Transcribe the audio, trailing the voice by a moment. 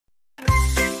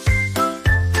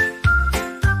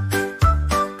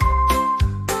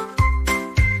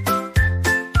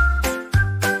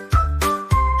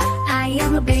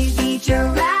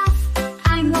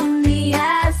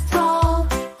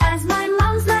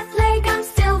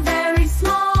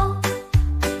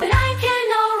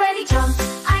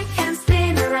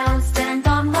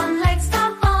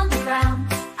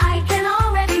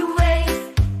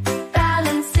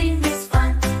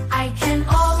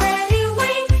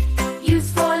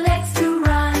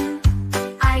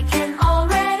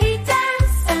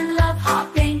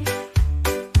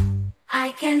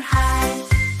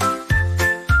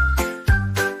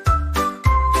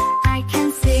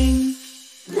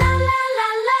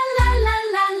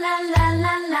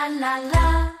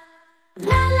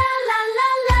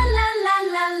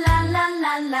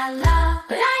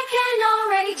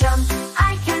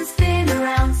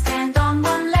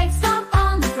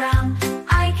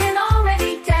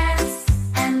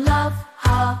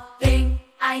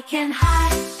can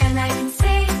hide and I can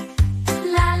sing.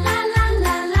 La la la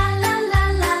la la la la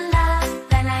la la.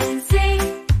 Then I can sing.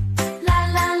 La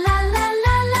la la la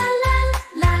la la la.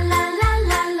 La la la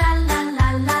la la la la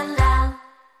la la.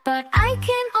 But I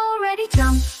can already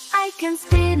jump. I can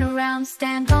spin around,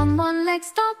 stand on one leg,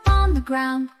 stop on the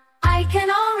ground. I can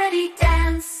already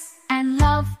dance and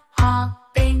love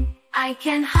hopping. I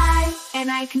can hide and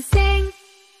I can sing.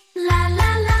 La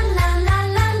la la la la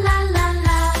la la la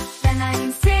la. Then I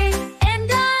can sing and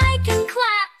I can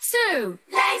clap too.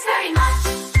 Thanks very much.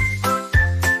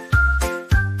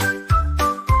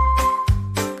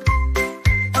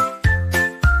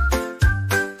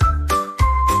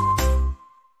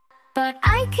 But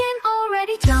I can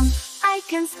already jump. I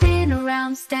can spin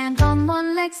around, stand on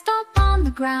one leg, stop on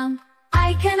the ground. I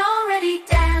can already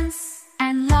dance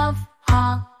and love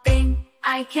hopping.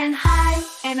 I can hide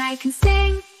and I can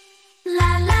sing.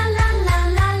 La la la la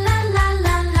la la la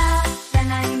la la. Then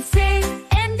I can sing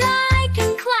and I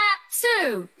can clap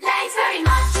too. Thanks very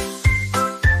much.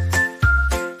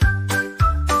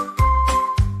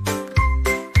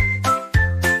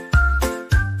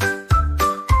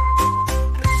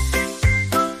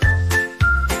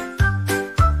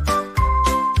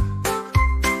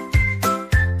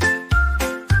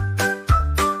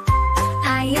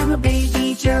 I am a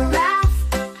baby giraffe.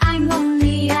 I'm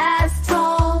only as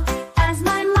tall as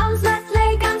my mom's left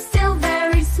leg. I'm still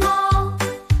very small,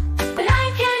 but I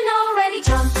can already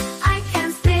jump. I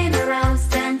can spin around,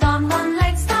 stand on one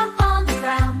leg, stop on the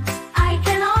ground. I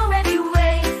can already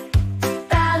wave,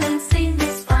 balancing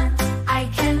is fun. I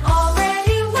can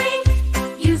already wink,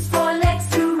 use four legs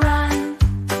to run.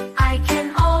 I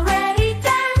can already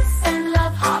dance and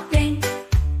love hopping.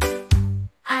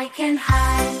 I can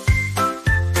hide.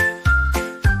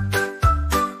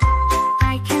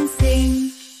 I can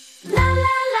sing. La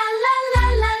la la la la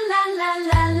la la la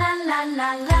la la la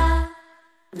la la.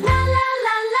 La la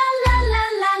la la la la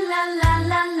la la la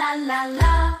la la la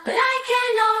la. But I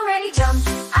can already jump.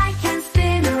 I can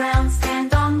spin around,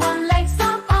 stand on one leg,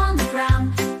 stop on the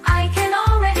ground. I can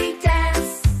already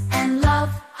dance and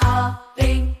love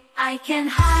hopping. I can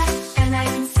hide and I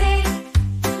can sing.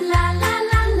 La la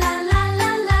la la la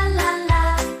la la la la.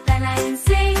 Then I can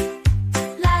sing.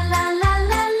 La la la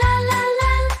la la la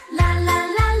la. La la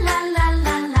la la la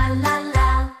la la la la.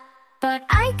 But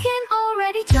I can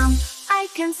already jump. I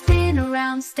can spin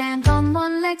around, stand on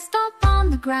one leg, stop on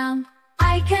the ground.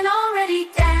 I can already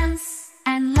dance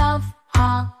and love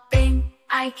hopping.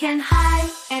 I can hide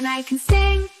and I can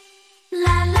sing.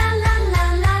 La la la la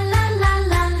la la la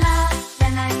la la.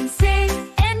 Then I can sing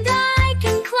and I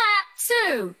can clap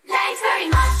too. Thanks very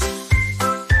much.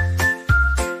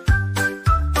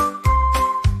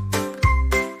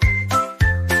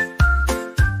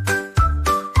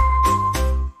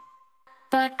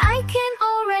 But I can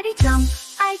already jump.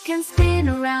 I can spin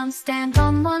around, stand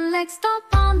on one leg, stop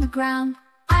on the ground.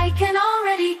 I can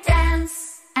already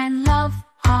dance and love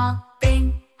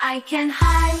hopping. I can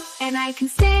hide and I can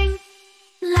sing.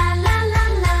 La la